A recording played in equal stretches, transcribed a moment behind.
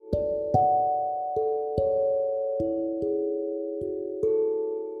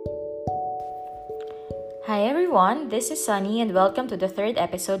Hi everyone, this is Sunny and welcome to the third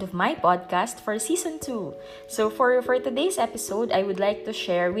episode of my podcast for season 2. So for today's episode, I would like to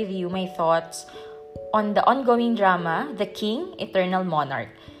share with you my thoughts on the ongoing drama, The King, Eternal Monarch.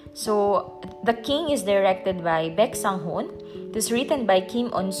 So The King is directed by Baek Sang-hoon. It is written by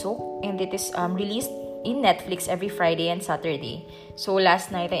Kim On-suk and it is released in Netflix every Friday and Saturday. So last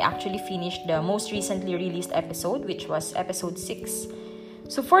night, I actually finished the most recently released episode, which was episode 6.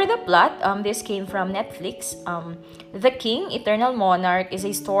 So for the plot, this came from Netflix. The King, Eternal Monarch is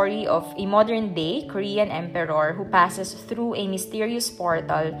a story of a modern-day Korean emperor who passes through a mysterious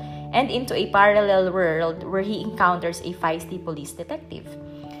portal and into a parallel world where he encounters a feisty police detective.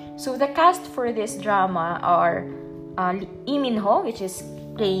 So the cast for this drama are Lee Min-ho,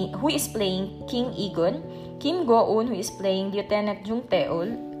 who is playing King Egon, Kim Go-eun, who is playing Lieutenant Jung Tae-ul,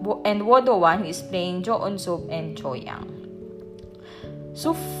 and Wo Do-wan, who is playing Jo Eun-sub and Cho Yang.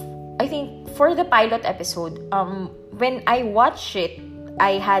 So, I think for the pilot episode, when I watched it,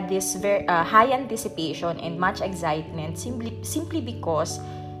 I had this very high anticipation and much excitement simply because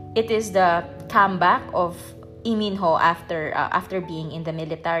it is the comeback of Lee Min-ho after being in the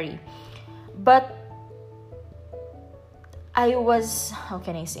military. But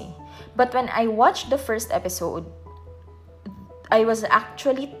But when I watched the first episode, I was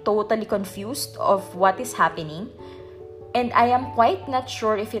actually totally confused of what is happening. And I am quite not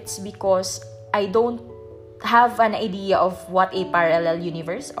sure if it's because I don't have an idea of what a parallel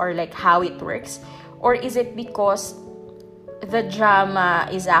universe or like how it works, or is it because the drama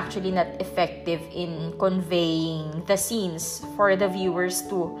is actually not effective in conveying the scenes for the viewers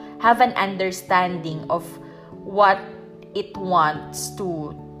to have an understanding of what it wants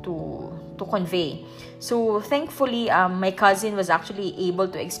to convey. So thankfully, my cousin was actually able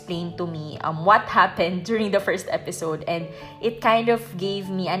to explain to me what happened during the first episode, and it kind of gave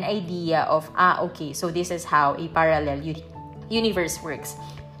me an idea of okay, so this is how a parallel universe works.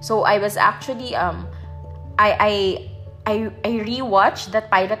 So I was actually I rewatched that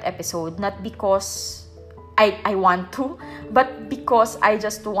pilot episode not because I want to, but because I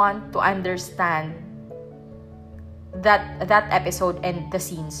just want to understand that episode and the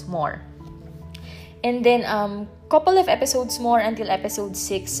scenes more. And then couple of episodes more until episode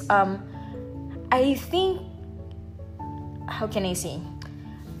 6. I think, how can I say,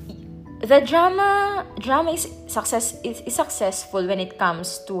 the drama is successful when it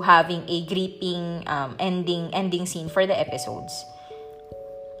comes to having a gripping ending scene for the episodes.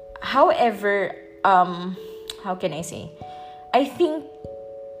 However, how can I say, I think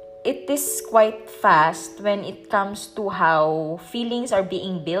it is quite fast when it comes to how feelings are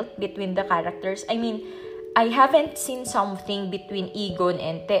being built between the characters. I mean, I haven't seen something between Egon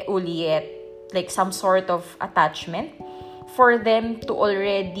and Tae-ul yet, like some sort of attachment, for them to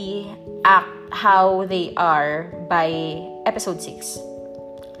already act how they are by episode 6.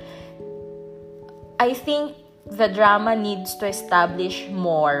 I think the drama needs to establish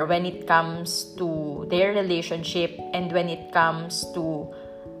more when it comes to their relationship and when it comes to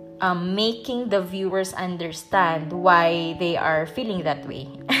making the viewers understand why they are feeling that way.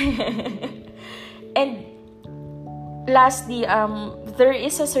 And lastly, there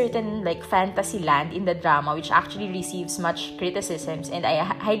is a certain like fantasy land in the drama which actually receives much criticisms, and I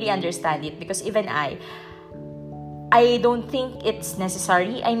highly understand it because even I don't think it's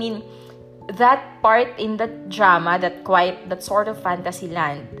necessary. I mean, that part in the drama, that sort of fantasy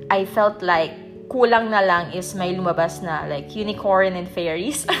land, I felt like kulang na lang is may lumabas na like unicorn and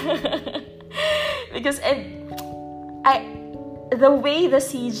fairies. Because the way the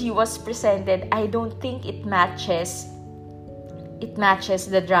CG was presented, I don't think it matches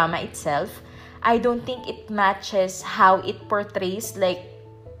the drama itself. I don't think it matches how it portrays like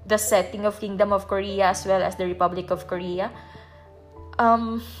the setting of Kingdom of Korea as well as the Republic of Korea.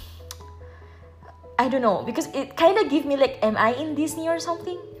 I don't know, because it kind of gave me like, am I in Disney or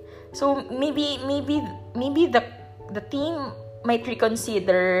something? So maybe the team might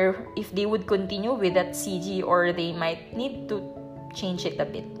reconsider if they would continue with that CG, or they might need to change it a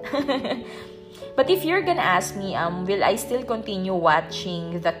bit. But if you're gonna ask me, will I still continue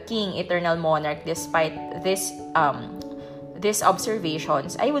watching The King, Eternal Monarch despite these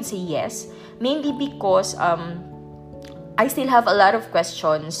observations? I would say yes, mainly because I still have a lot of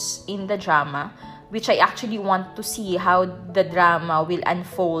questions in the drama, which I actually want to see how the drama will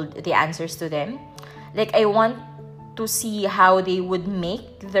unfold the answers to them. Like, I want to see how they would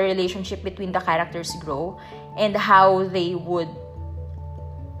make the relationship between the characters grow and how they would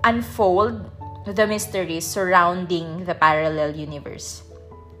unfold the mysteries surrounding the parallel universe.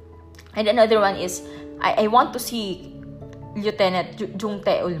 And another one is, I want to see Lieutenant Jung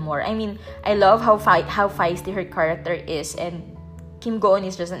Tae-ul more. I mean, I love how feisty her character is, and Kim Go-eun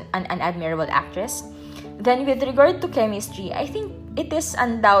is just an admirable actress. Then with regard to chemistry, I think it is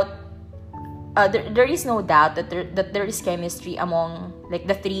there is no doubt that there is chemistry among like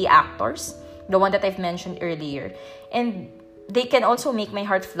the three actors, the one that I've mentioned earlier, and they can also make my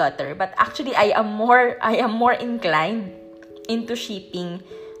heart flutter. But actually, I am more inclined into shipping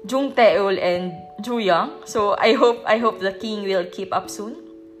Jung Tae-ul and Joo Young. So I hope the king will keep up soon.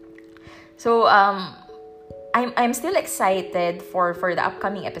 So I'm still excited for the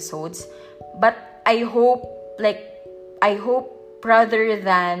upcoming episodes, but I hope rather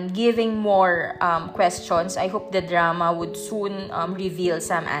than giving more questions, I hope the drama would soon reveal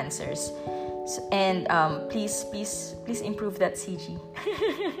some answers. And please improve that CG.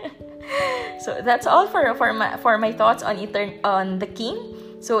 So that's all for my thoughts on The King.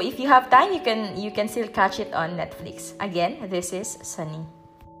 So if you have time, you can still catch it on Netflix. Again, this is Sunny.